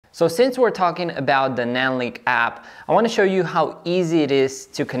So since we're talking about the Nanlink app, I want to show you how easy it is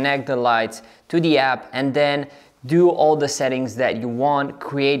to connect the lights to the app and then do all the settings that you want,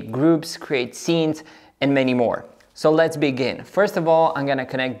 create groups, create scenes, and many more. So let's begin. First of all, I'm gonna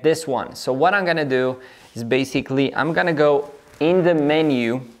connect this one. So what I'm gonna do is basically, I'm gonna go in the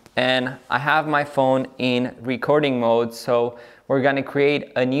menu and I have my phone in recording mode. So we're gonna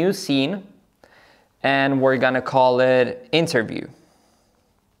create a new scene and we're gonna call it interview.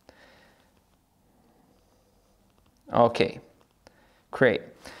 Okay, great.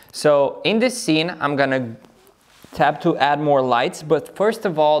 So in this scene, I'm gonna tap to add more lights, but first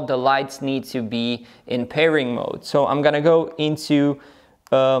of all, the lights need to be in pairing mode. So I'm gonna go into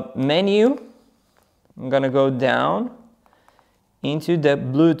menu, I'm gonna go down into the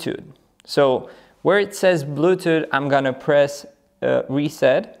Bluetooth. So where it says Bluetooth, I'm gonna press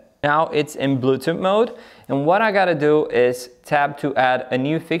reset. Now it's in Bluetooth mode. And what I gotta do is tap to add a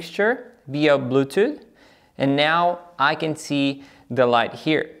new fixture via Bluetooth. And now I can see the light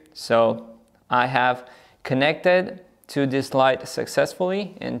here. So I have connected to this light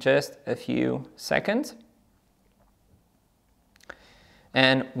successfully in just a few seconds.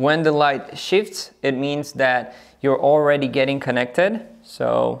 And when the light shifts, it means that you're already getting connected.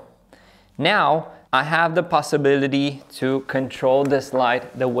 So now I have the possibility to control this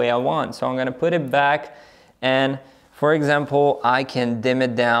light the way I want. So I'm gonna put it back and for example, I can dim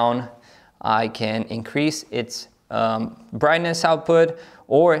it down. I can increase its brightness output,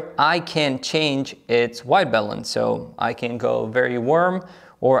 or I can change its white balance. So I can go very warm,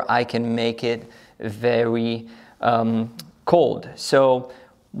 or I can make it very cold. So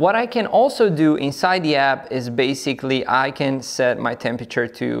what I can also do inside the app is basically I can set my temperature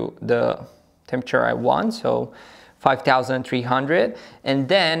to the temperature I want, so 5,300. And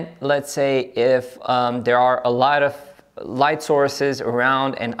then let's say if there are a lot of light sources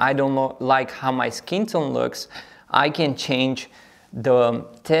around and I don't like how my skin tone looks, I can change the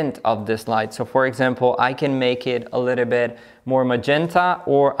tint of this light. So for example, I can make it a little bit more magenta,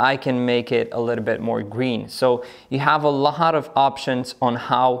 or I can make it a little bit more green. So you have a lot of options on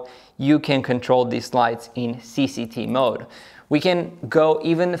how you can control these lights in CCT mode. We can go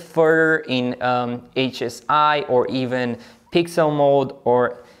even further in HSI or even pixel mode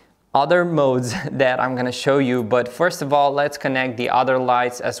or other modes that I'm gonna show you. But first of all, let's connect the other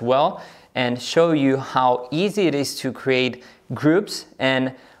lights as well and show you how easy it is to create groups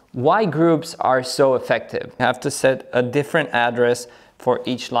and why groups are so effective. You have to set a different address for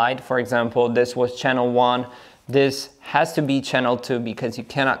each light. For example, this was channel 1. This has to be channel 2 because you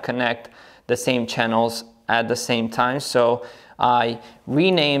cannot connect the same channels at the same time. So I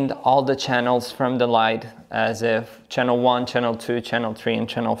renamed all the channels from the light as if channel 1, channel 2, channel 3, and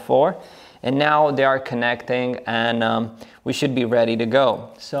channel 4. And now they are connecting and we should be ready to go.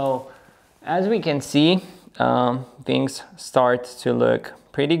 So as we can see, things start to look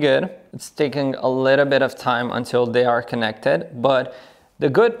pretty good. It's taking a little bit of time until they are connected, but the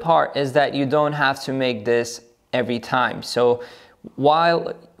good part is that you don't have to make this every time. So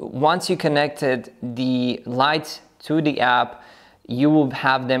once you connected the lights to the app, you will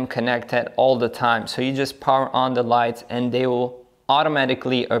have them connected all the time. So you just power on the lights and they will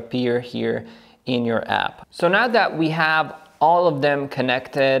automatically appear here in your app. So now that we have all of them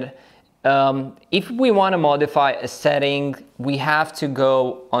connected, if we want to modify a setting, we have to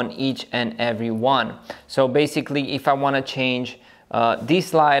go on each and every one. So basically, if I want to change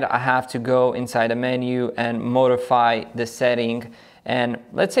this light, I have to go inside the menu and modify the setting. And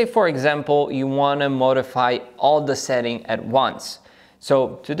let's say, for example, you want to modify all the setting at once.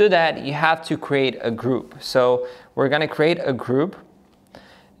 So to do that, you have to create a group. So we're going to create a group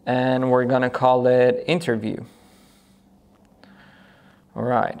and we're going to call it interview. All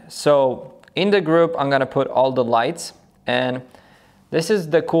right, so in the group, I'm gonna put all the lights, and this is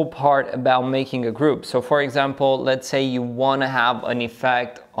the cool part about making a group. So for example, let's say you wanna have an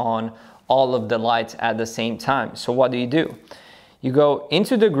effect on all of the lights at the same time. So what do? You go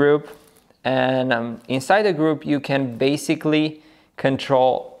into the group, and inside the group, you can basically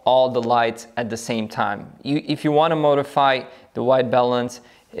control all the lights at the same time. If you wanna modify the white balance,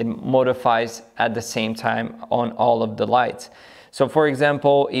 it modifies at the same time on all of the lights. So for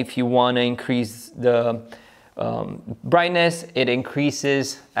example, if you want to increase the brightness, it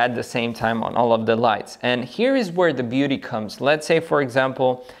increases at the same time on all of the lights. And here is where the beauty comes. Let's say, for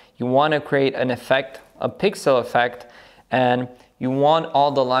example, you want to create an effect, a pixel effect, and you want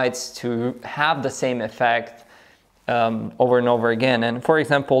all the lights to have the same effect over and over again. And for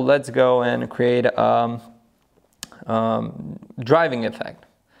example, let's go and create a driving effect.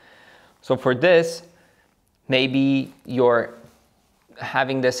 So for this, maybe your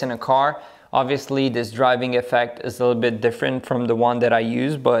having this in a car. Obviously, this driving effect is a little bit different from the one that I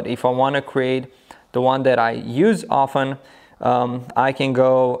use, but if I want to create the one that I use often, I can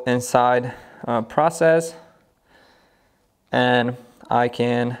go inside process, and I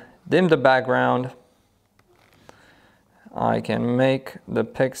can dim the background. I can make the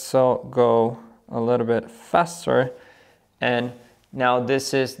pixel go a little bit faster, and now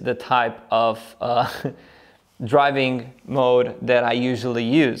this is the type of driving mode that I usually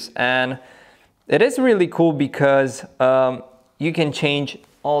use. And it is really cool because you can change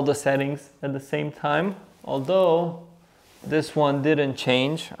all the settings at the same time, although this one didn't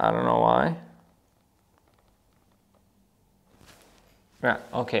change. I don't know why. Yeah,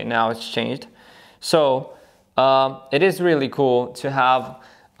 okay, now it's changed. So it is really cool to have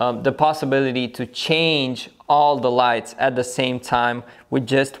the possibility to change all the lights at the same time with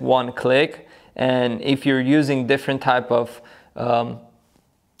just one click. And if you're using different type of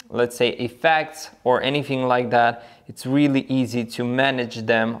let's say effects or anything like that, it's really easy to manage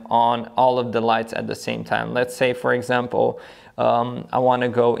them on all of the lights at the same time. Let's say, for example, I want to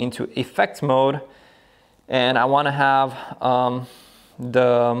go into effects mode, and I want to have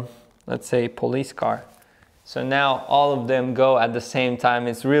the, let's say, police car. So now all of them go at the same time.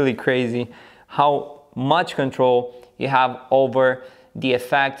 It's really crazy how much control you have over the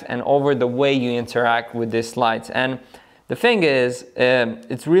effect and over the way you interact with these lights. And the thing is,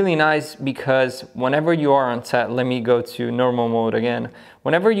 it's really nice because whenever you are on set, let me go to normal mode again.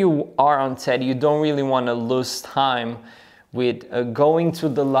 Whenever you are on set, you don't really want to lose time with going to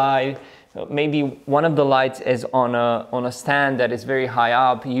the light. Maybe one of the lights is on a stand that is very high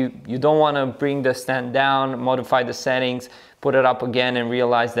up. You don't want to bring the stand down, modify the settings, put it up again and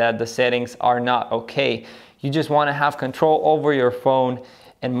realize that the settings are not okay. You just want to have control over your phone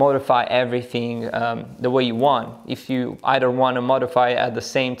and modify everything the way you want. If you either want to modify at the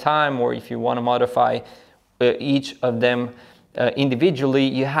same time, or if you want to modify each of them individually,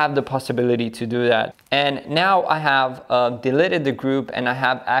 you have the possibility to do that. And now I have deleted the group, and I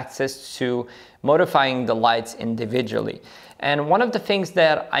have access to modifying the lights individually. And one of the things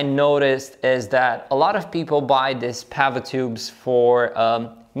that I noticed is that a lot of people buy these PAVA tubes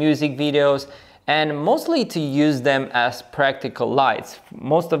for music videos, and mostly to use them as practical lights.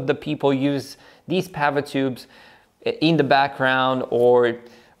 Most of the people use these PAVA tubes in the background, or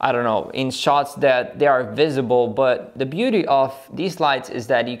I don't know, in shots that they are visible. But the beauty of these lights is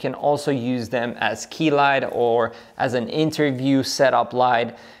that you can also use them as key light or as an interview setup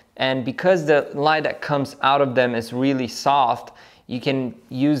light. And because the light that comes out of them is really soft, you can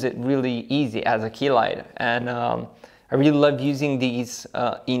use it really easy as a key light. And I really love using these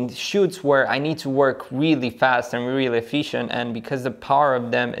in shoots where I need to work really fast and really efficient, and because the power of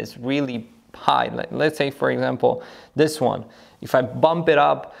them is really high. Like, let's say, for example, this one. If I bump it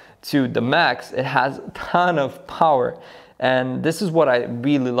up to the max, it has a ton of power, and this is what I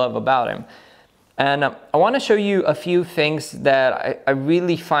really love about him. And I want to show you a few things that I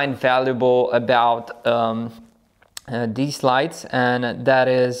really find valuable about these lights, and that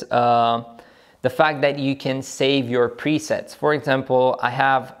is the fact that you can save your presets. For example, I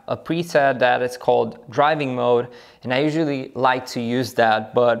have a preset that is called driving mode, and I usually like to use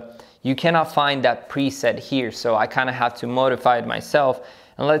that, but you cannot find that preset here, so I kind of have to modify it myself.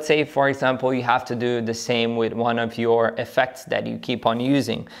 And let's say, for example, you have to do the same with one of your effects that you keep on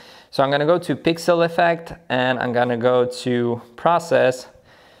using. So I'm gonna go to pixel effect, and I'm gonna go to process,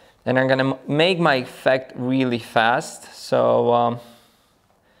 and I'm gonna make my effect really fast. So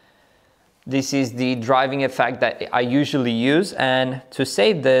this is the driving effect that I usually use, and to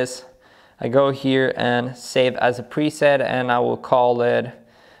save this, I go here and save as a preset, and I will call it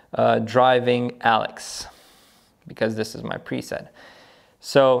driving Alex, because this is my preset.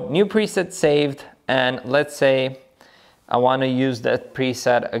 So new preset saved, and let's say I want to use that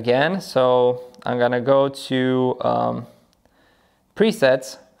preset again. So I'm gonna go to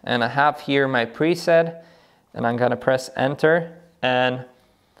presets, and I have here my preset, and I'm gonna press enter, and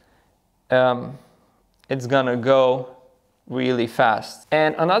it's gonna go really fast.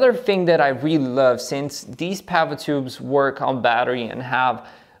 And another thing that I really love, since these PAVA tubes work on battery and have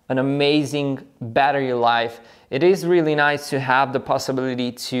an amazing battery life, it is really nice to have the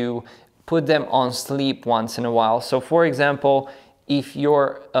possibility to put them on sleep once in a while. So for example, if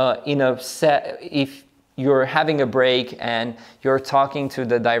you're in a set, if you're having a break and you're talking to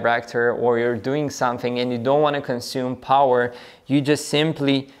the director, or you're doing something and you don't want to consume power, you just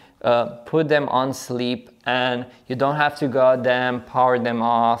simply put them on sleep, and you don't have to go at them, power them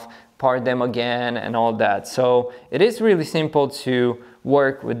off, power them again, and all that. So it is really simple to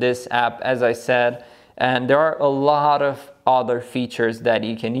work with this app, as I said, and there are a lot of other features that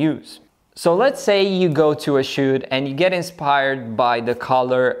you can use. So let's say you go to a shoot and you get inspired by the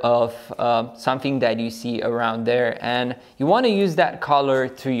color of something that you see around there, and you want to use that color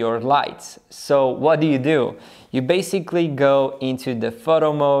to your lights. So what do? You basically go into the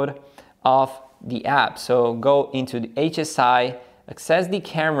photo mode of the app. So go into the HSI, access the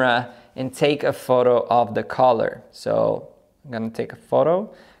camera, and take a photo of the color. So I'm gonna take a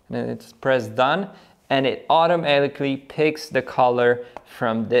photo, and then it's press done, and it automatically picks the color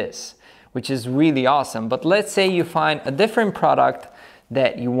from this, which is really awesome. But let's say you find a different product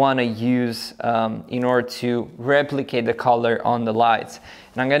that you want to use in order to replicate the color on the lights.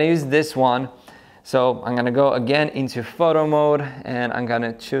 And I'm going to use this one. So I'm going to go again into photo mode, and I'm going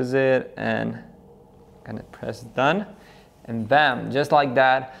to choose it, and I'm going to press done. And bam, just like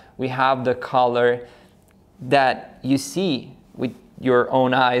that, we have the color that you see with your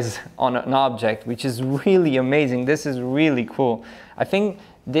own eyes on an object, which is really amazing. This is really cool. I think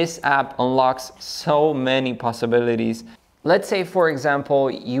this app unlocks so many possibilities. Let's say, for example,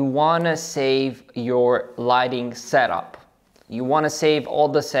 you want to save your lighting setup. You want to save all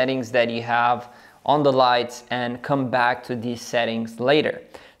the settings that you have on the lights and come back to these settings later.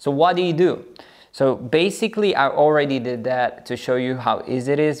 So what do? So basically, I already did that to show you how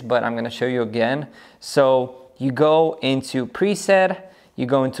easy it is, but I'm going to show you again. So you go into preset, you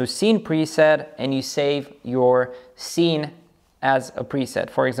go into scene preset, and you save your scene as a preset.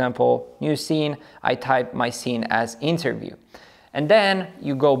 For example, new scene, I type my scene as interview. And then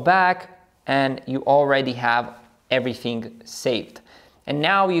you go back and you already have everything saved. And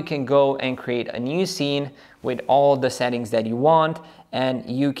now you can go and create a new scene with all the settings that you want, and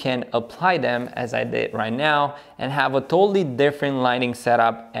you can apply them as I did right now and have a totally different lighting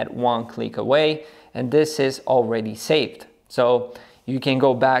setup at one click away. And this is already saved. So you can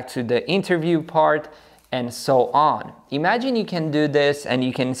go back to the interview part and so on. Imagine you can do this and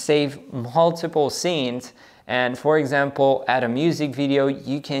you can save multiple scenes, and for example, add a music video,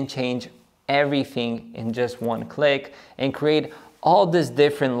 you can change everything in just one click and create all these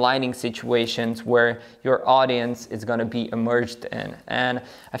different lighting situations where your audience is going to be immersed in. And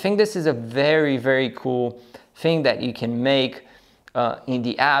I think this is a very, very cool thing that you can make in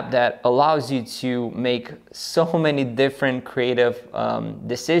the app that allows you to make so many different creative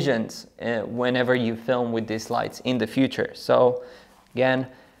decisions whenever you film with these lights in the future. So again,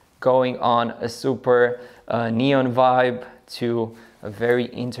 going on a super neon vibe to a very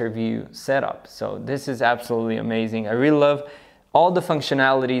interview setup. So this is absolutely amazing. I really love all the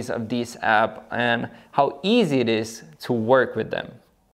functionalities of this app and how easy it is to work with them.